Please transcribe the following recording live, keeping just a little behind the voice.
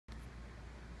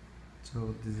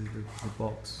So this is the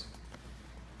box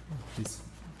of this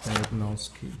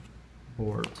diagnostic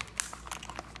board.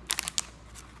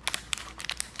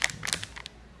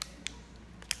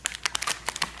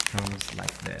 Comes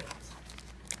like that.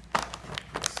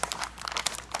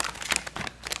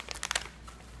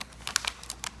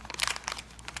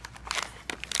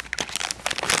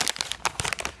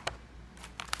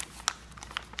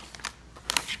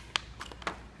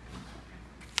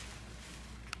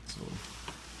 So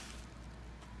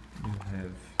you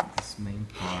have this main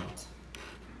part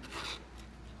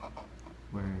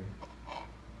where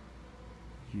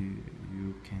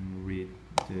you can read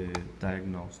the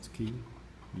diagnostic key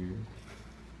here.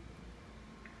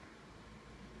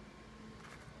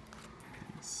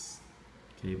 This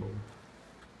cable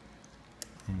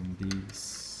and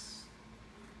this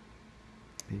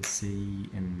PCI-E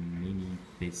and mini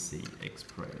PCI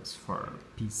Express for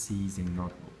PCs and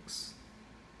notebooks.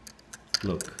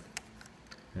 Look,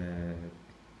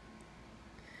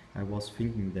 I was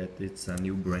thinking that it's a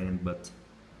new brand, but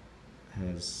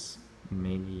has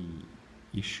many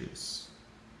issues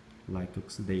like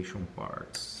oxidation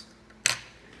parts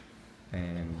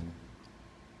and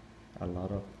a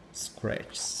lot of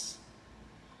scratches.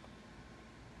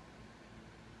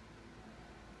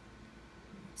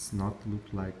 It's not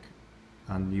look like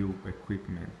a new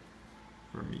equipment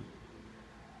for me,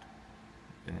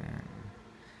 and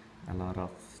a lot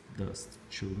of dust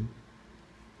too.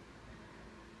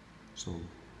 So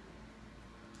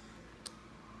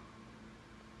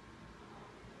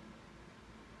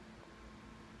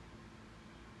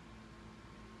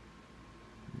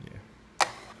yeah,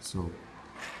 so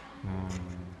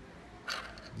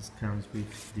this comes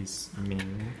with this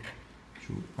menu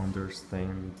to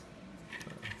understand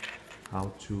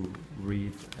how to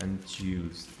read and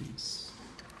use this,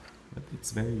 but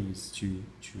it's very easy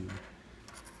to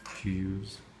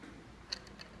use,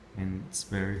 and it's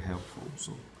very helpful.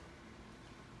 So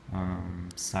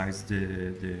besides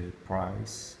the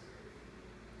price,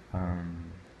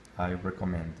 I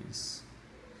recommend this,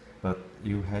 but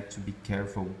you have to be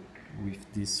careful with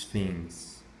these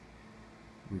things,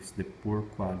 with the poor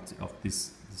quality of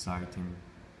this item.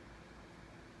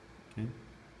 Okay.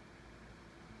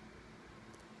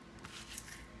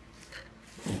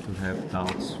 If you have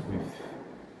doubts with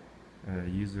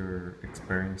user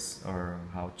experience or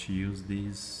how to use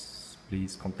these,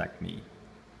 please contact me.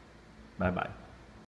 Bye bye.